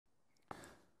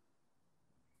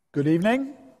Good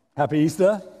evening, happy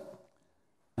Easter,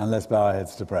 and let's bow our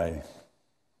heads to pray.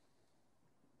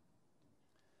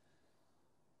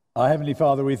 Our Heavenly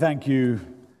Father, we thank you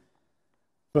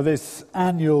for this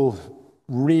annual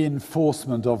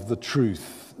reinforcement of the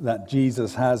truth that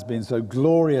Jesus has been so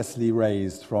gloriously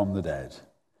raised from the dead.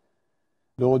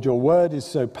 Lord, your word is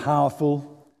so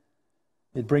powerful.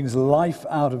 It brings life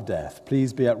out of death.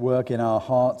 Please be at work in our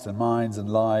hearts and minds and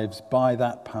lives by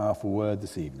that powerful word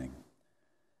this evening.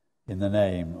 In the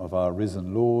name of our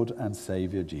risen Lord and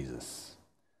Saviour Jesus.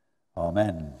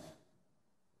 Amen.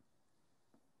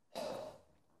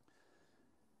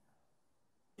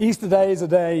 Easter Day is a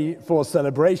day for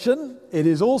celebration. It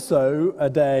is also a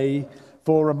day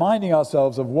for reminding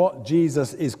ourselves of what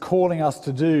Jesus is calling us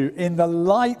to do in the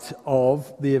light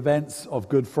of the events of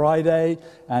Good Friday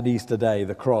and Easter Day,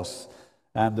 the cross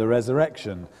and the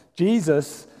resurrection.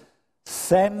 Jesus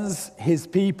sends his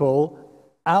people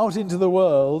out into the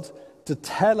world to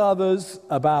tell others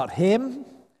about him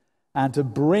and to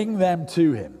bring them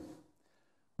to him.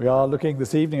 We are looking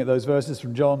this evening at those verses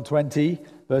from John 20,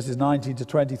 verses 19 to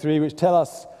 23, which tell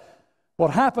us what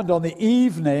happened on the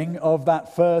evening of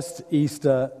that first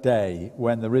Easter day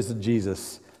when the risen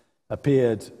Jesus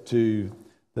appeared to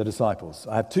the disciples.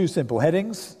 I have two simple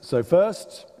headings. So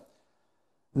first,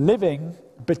 living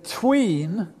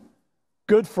between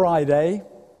Good Friday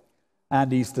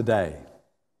and Easter Day.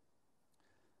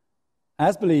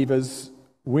 As believers,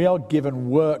 we are given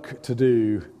work to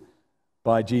do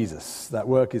by Jesus. That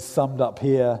work is summed up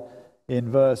here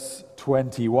in verse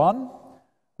 21,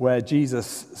 where Jesus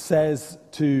says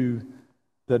to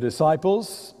the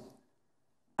disciples,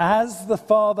 "As the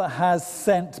Father has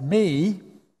sent me,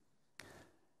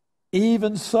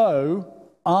 even so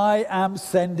I am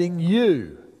sending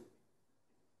you."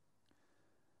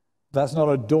 That's not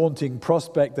a daunting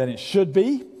prospect, then it should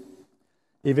be.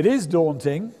 If it is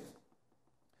daunting,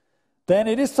 then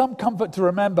it is some comfort to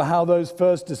remember how those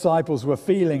first disciples were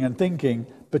feeling and thinking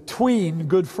between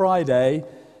Good Friday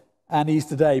and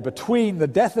Easter Day, between the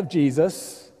death of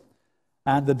Jesus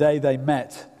and the day they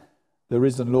met the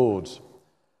risen Lord.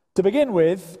 To begin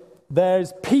with,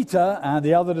 there's Peter and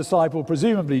the other disciple,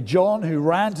 presumably John, who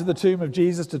ran to the tomb of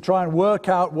Jesus to try and work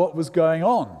out what was going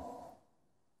on.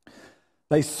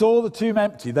 They saw the tomb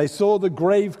empty. They saw the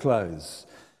grave clothes.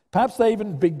 Perhaps they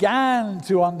even began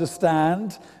to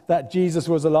understand that Jesus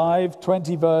was alive.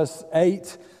 20 verse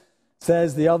 8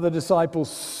 says the other disciples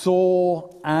saw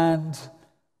and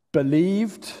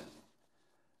believed,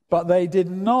 but they did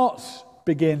not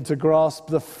begin to grasp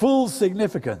the full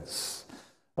significance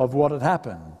of what had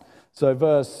happened. So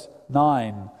verse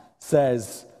 9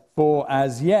 says, "For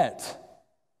as yet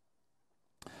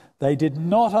they did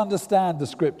not understand the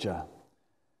scripture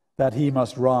that he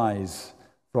must rise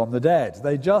from the dead."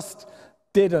 They just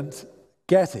didn't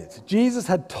get it. Jesus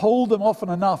had told them often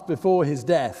enough before his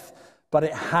death, but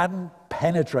it hadn't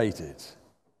penetrated.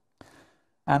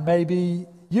 And maybe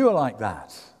you are like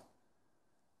that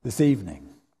this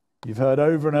evening. You've heard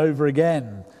over and over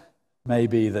again,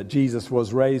 maybe, that Jesus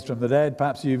was raised from the dead.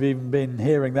 Perhaps you've even been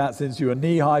hearing that since you were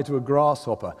knee-high to a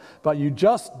grasshopper. But you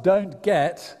just don't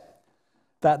get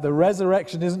that the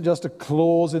resurrection isn't just a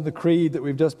clause in the creed that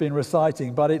we've just been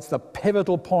reciting, but it's the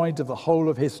pivotal point of the whole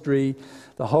of history,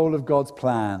 the whole of God's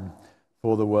plan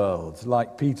for the world.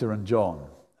 Like Peter and John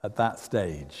at that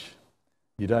stage,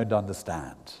 you don't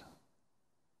understand.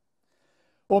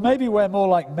 Or maybe we're more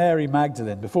like Mary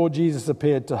Magdalene. Before Jesus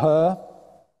appeared to her,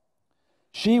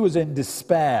 she was in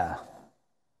despair.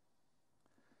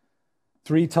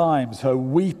 3 times her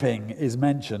weeping is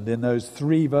mentioned in those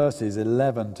 3 verses,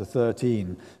 11 to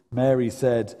 13. Mary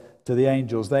said to the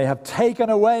angels, "They have taken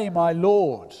away my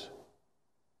Lord."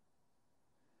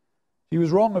 She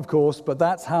was wrong, of course, but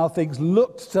that's how things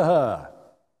looked to her.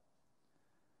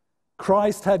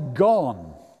 Christ had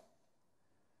gone.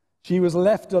 She was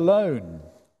left alone,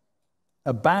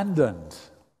 abandoned,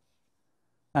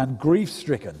 and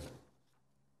grief-stricken.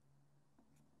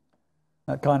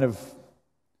 That kind of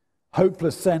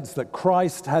hopeless sense that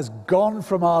Christ has gone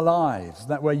from our lives,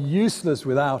 that we're useless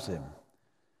without him,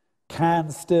 can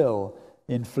still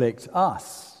inflict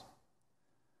us.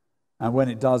 And when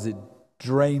it does, it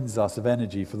drains us of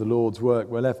energy for the Lord's work.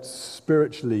 We're left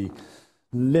spiritually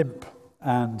limp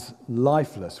and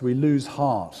lifeless. We lose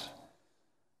heart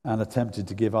and are tempted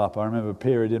to give up. I remember a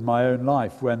period in my own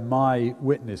life when my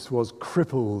witness was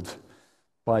crippled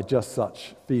by just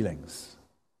such feelings.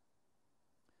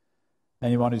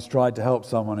 Anyone who's tried to help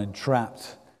someone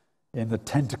entrapped in the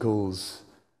tentacles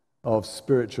of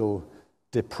spiritual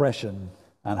depression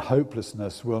and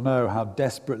hopelessness will know how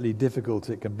desperately difficult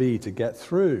it can be to get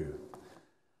through.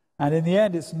 And in the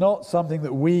end, it's not something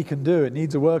that we can do. It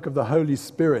needs a work of the Holy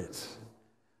Spirit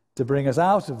to bring us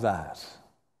out of that.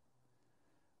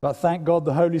 But thank God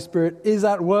the Holy Spirit is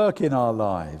at work in our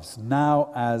lives,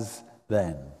 now as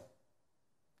then.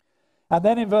 And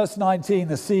then in verse 19,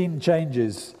 the scene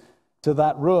changes to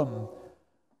that room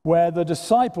where the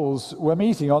disciples were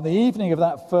meeting on the evening of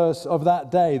that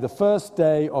day, the first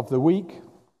day of the week,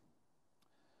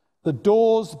 the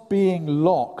doors being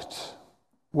locked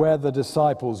where the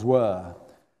disciples were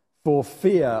for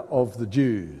fear of the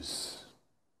Jews.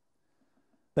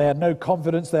 They had no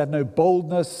confidence, they had no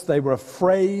boldness, they were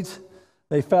afraid.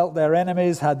 They felt their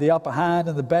enemies had the upper hand,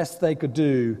 and the best they could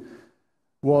do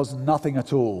was nothing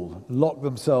at all, lock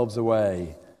themselves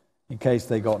away in case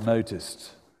they got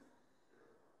noticed.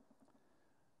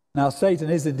 Now, Satan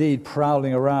is indeed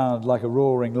prowling around like a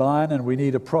roaring lion, and we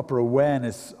need a proper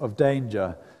awareness of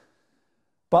danger.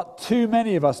 But too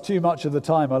many of us, too much of the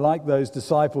time, are like those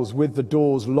disciples with the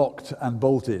doors locked and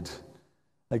bolted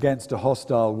against a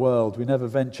hostile world. We never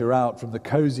venture out from the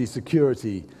cozy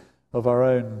security of our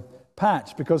own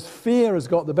patch because fear has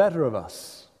got the better of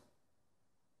us.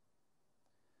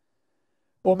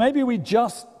 Or maybe we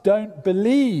just don't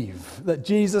believe that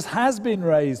Jesus has been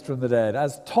raised from the dead,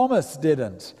 as Thomas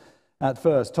didn't at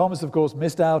first. Thomas, of course,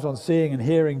 missed out on seeing and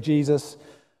hearing Jesus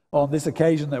on this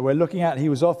occasion that we're looking at. He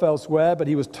was off elsewhere, but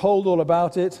he was told all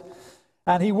about it,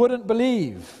 and he wouldn't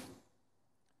believe.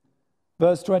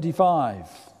 Verse 25,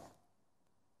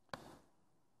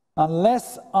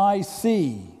 unless I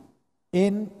see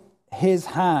in his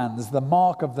hands the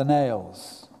mark of the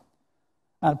nails,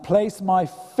 and place my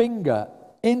finger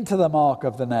into the mark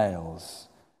of the nails,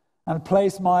 and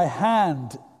place my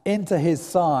hand into his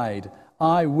side,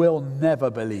 I will never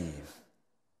believe.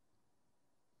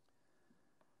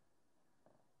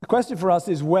 The question for us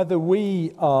is whether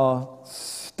we are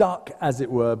stuck, as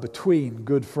it were, between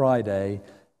Good Friday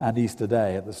and Easter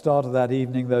Day. At the start of that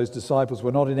evening, those disciples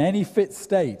were not in any fit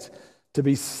state to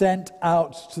be sent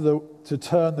out to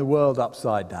turn the world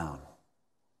upside down.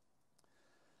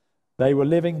 They were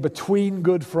living between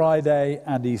Good Friday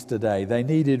and Easter Day. They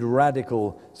needed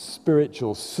radical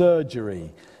spiritual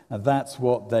surgery, and that's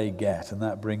what they get. And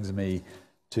that brings me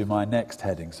to my next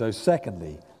heading. So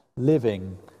secondly,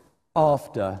 living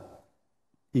after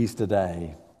Easter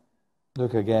Day.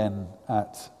 Look again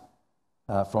at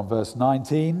from verse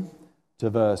 19 to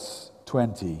verse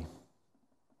 20.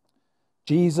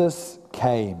 Jesus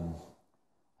came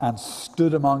and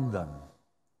stood among them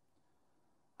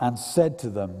and said to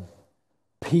them,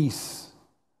 "Peace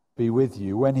be with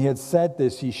you." When he had said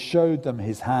this, he showed them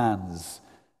his hands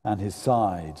and his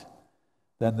side.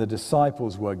 Then the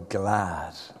disciples were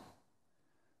glad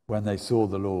when they saw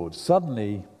the Lord.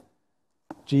 Suddenly,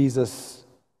 Jesus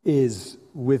is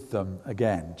with them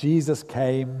again. Jesus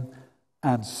came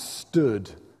and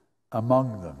stood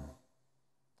among them.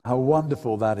 How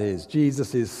wonderful that is.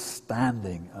 Jesus is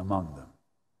standing among them.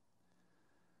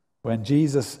 When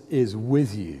Jesus is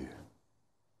with you,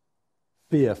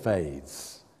 fear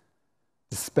fades.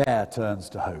 Despair turns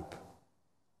to hope.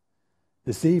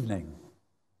 This evening,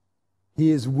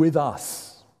 he is with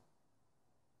us,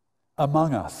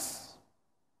 among us.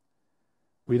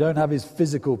 We don't have his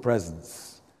physical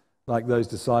presence like those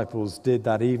disciples did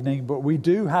that evening, but we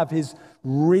do have his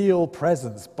real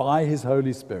presence by his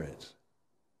Holy Spirit.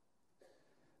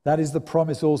 That is the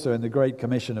promise also in the Great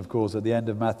Commission, of course, at the end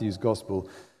of Matthew's Gospel,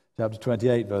 chapter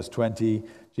 28, verse 20.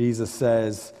 Jesus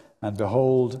says, "And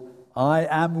behold, I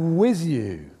am with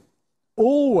you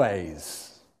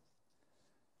always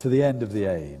to the end of the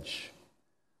age."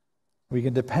 We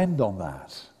can depend on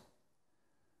that.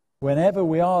 Whenever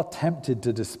we are tempted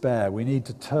to despair, we need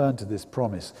to turn to this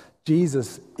promise.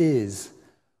 Jesus is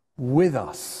with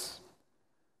us.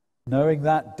 Knowing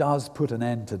that does put an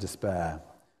end to despair.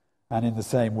 And in the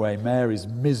same way, Mary's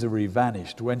misery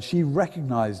vanished when she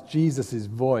recognized Jesus'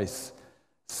 voice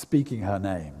speaking her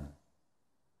name.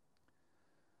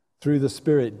 Through the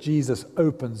Spirit, Jesus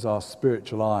opens our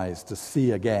spiritual eyes to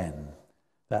see again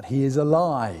that he is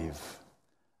alive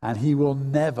and he will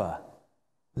never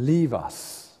leave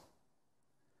us.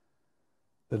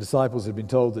 The disciples had been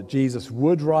told that Jesus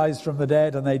would rise from the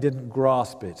dead, and they didn't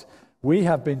grasp it. We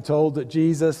have been told that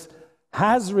Jesus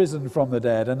has risen from the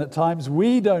dead, and at times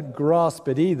we don't grasp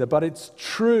it either, but it's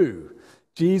true.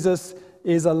 Jesus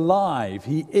is alive.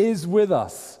 He is with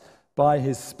us by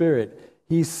his Spirit.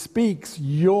 He speaks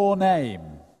your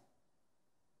name.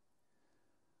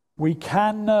 We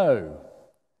can know,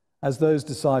 as those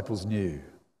disciples knew,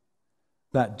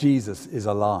 that Jesus is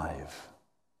alive.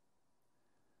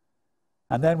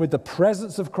 And then with the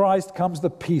presence of Christ comes the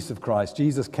peace of Christ.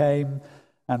 Jesus came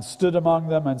and stood among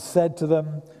them and said to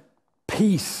them,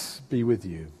 peace be with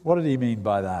you. What did he mean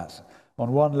by that?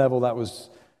 On one level, that was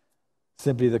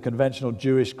simply the conventional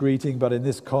Jewish greeting, but in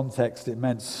this context, it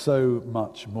meant so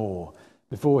much more.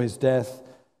 Before his death,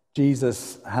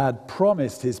 Jesus had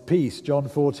promised his peace. John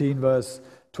 14, verse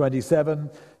 27,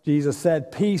 Jesus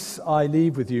said, "Peace I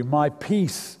leave with you, my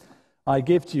peace I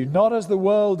give to you. Not as the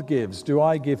world gives, do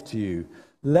I give to you.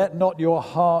 Let not your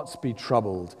hearts be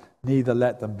troubled, neither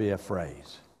let them be afraid."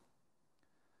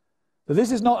 So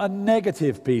this is not a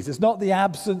negative peace. It's not the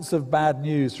absence of bad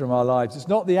news from our lives. It's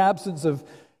not the absence of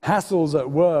hassles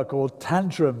at work or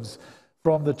tantrums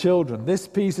from the children. This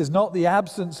peace is not the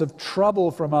absence of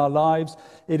trouble from our lives.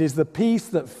 It is the peace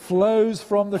that flows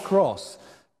from the cross.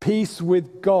 Peace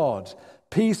with God,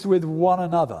 peace with one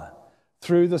another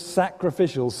through the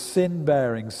sacrificial,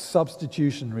 sin-bearing,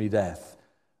 substitutionary death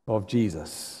of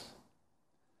Jesus.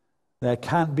 There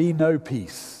can be no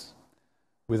peace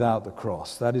without the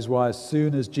cross. That is why as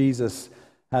soon as Jesus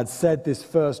had said this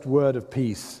first word of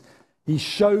peace, he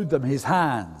showed them his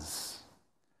hands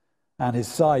and his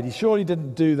side. He surely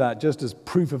didn't do that just as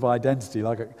proof of identity,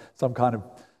 like some kind of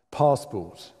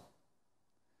passport.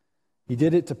 He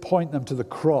did it to point them to the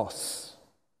cross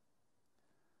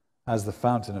as the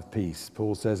fountain of peace.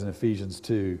 Paul says in Ephesians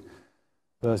 2,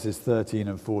 verses 13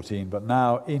 and 14, "But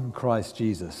now in Christ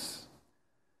Jesus,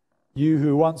 you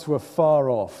who once were far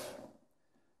off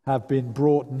have been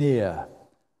brought near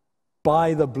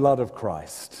by the blood of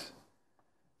Christ.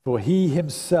 For he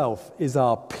himself is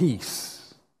our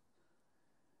peace,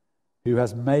 who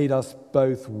has made us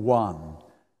both one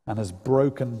and has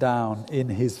broken down in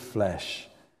his flesh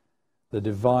the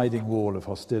dividing wall of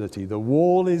hostility." The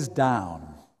wall is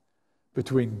down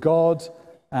between God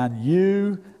and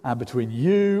between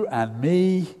you and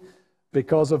me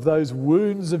because of those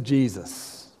wounds of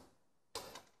Jesus.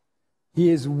 He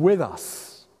is with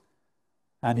us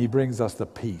and he brings us the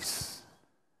peace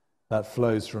that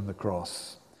flows from the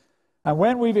cross. And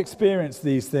when we've experienced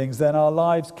these things, then our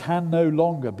lives can no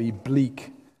longer be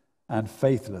bleak and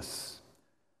faithless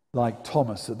like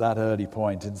Thomas at that early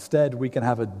point. Instead, we can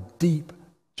have a deep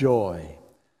joy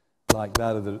like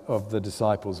that of the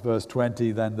disciples. Verse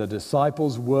 20, "Then the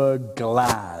disciples were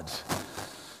glad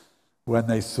when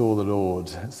they saw the Lord."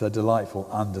 It's a delightful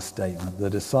understatement. The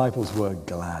disciples were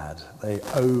glad. They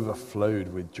overflowed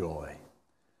with joy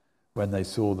when they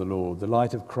saw the Lord. The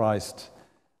light of Christ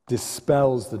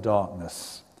dispels the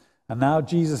darkness. And now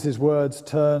Jesus' words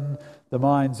turn the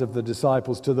minds of the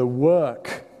disciples to the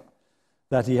work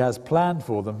that he has planned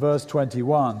for them. Verse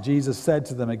 21, Jesus said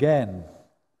to them again,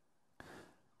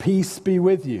 "Peace be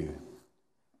with you."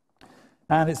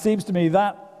 And it seems to me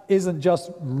that isn't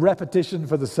just repetition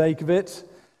for the sake of it.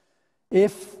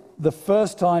 If the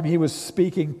first time he was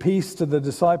speaking peace to the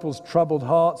disciples' troubled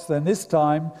hearts, then this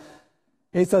time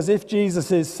it's as if Jesus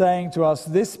is saying to us,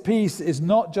 this peace is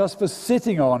not just for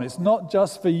sitting on, it's not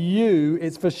just for you,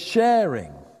 it's for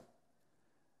sharing.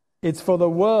 It's for the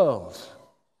world.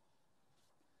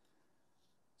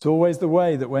 It's always the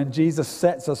way that when Jesus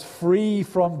sets us free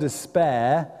from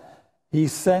despair, he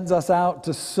sends us out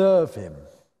to serve him.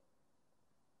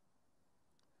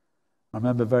 I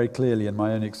remember very clearly in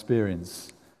my own experience,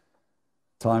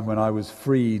 a time when I was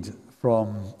freed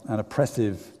from an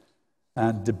oppressive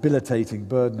and debilitating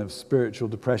burden of spiritual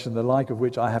depression, the like of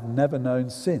which I have never known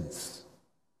since.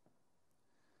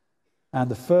 And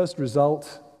the first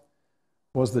result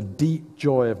was the deep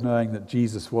joy of knowing that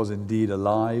Jesus was indeed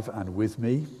alive and with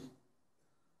me.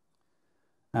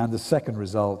 And the second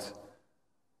result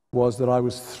was that I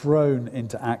was thrown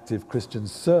into active Christian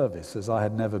service as I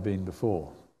had never been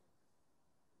before.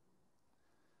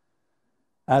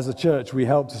 As a church, we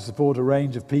help to support a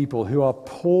range of people who are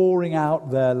pouring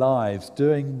out their lives,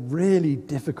 doing really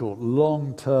difficult,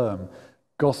 long-term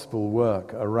gospel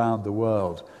work around the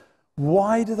world.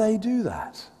 Why do they do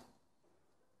that?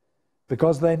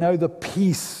 Because they know the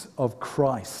peace of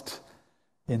Christ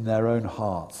in their own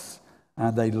hearts,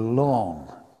 and they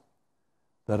long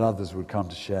that others would come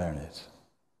to share in it.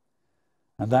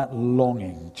 And that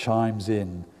longing chimes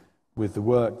in with the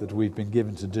work that we've been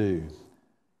given to do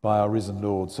by our risen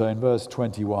Lord. So in verse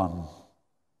 21,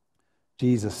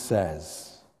 Jesus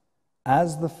says,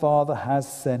 "As the Father has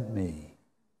sent me,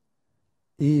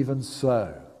 even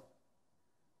so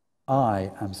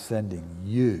I am sending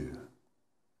you."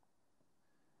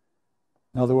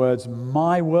 In other words,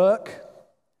 my work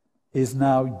is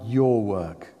now your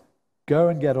work. Go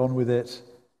and get on with it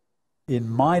in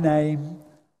my name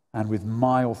and with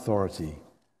my authority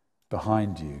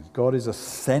behind you. God is a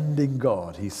sending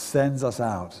God. He sends us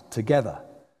out together,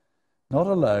 not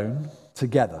alone,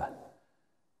 together,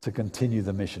 to continue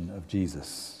the mission of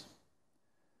Jesus.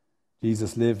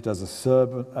 Jesus lived as a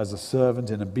servant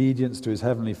in obedience to his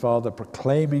heavenly Father,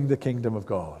 proclaiming the kingdom of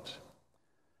God.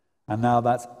 And now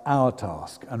that's our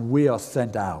task, and we are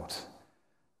sent out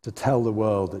to tell the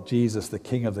world that Jesus, the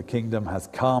King of the kingdom, has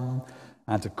come,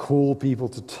 and to call people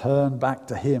to turn back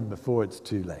to him before it's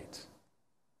too late.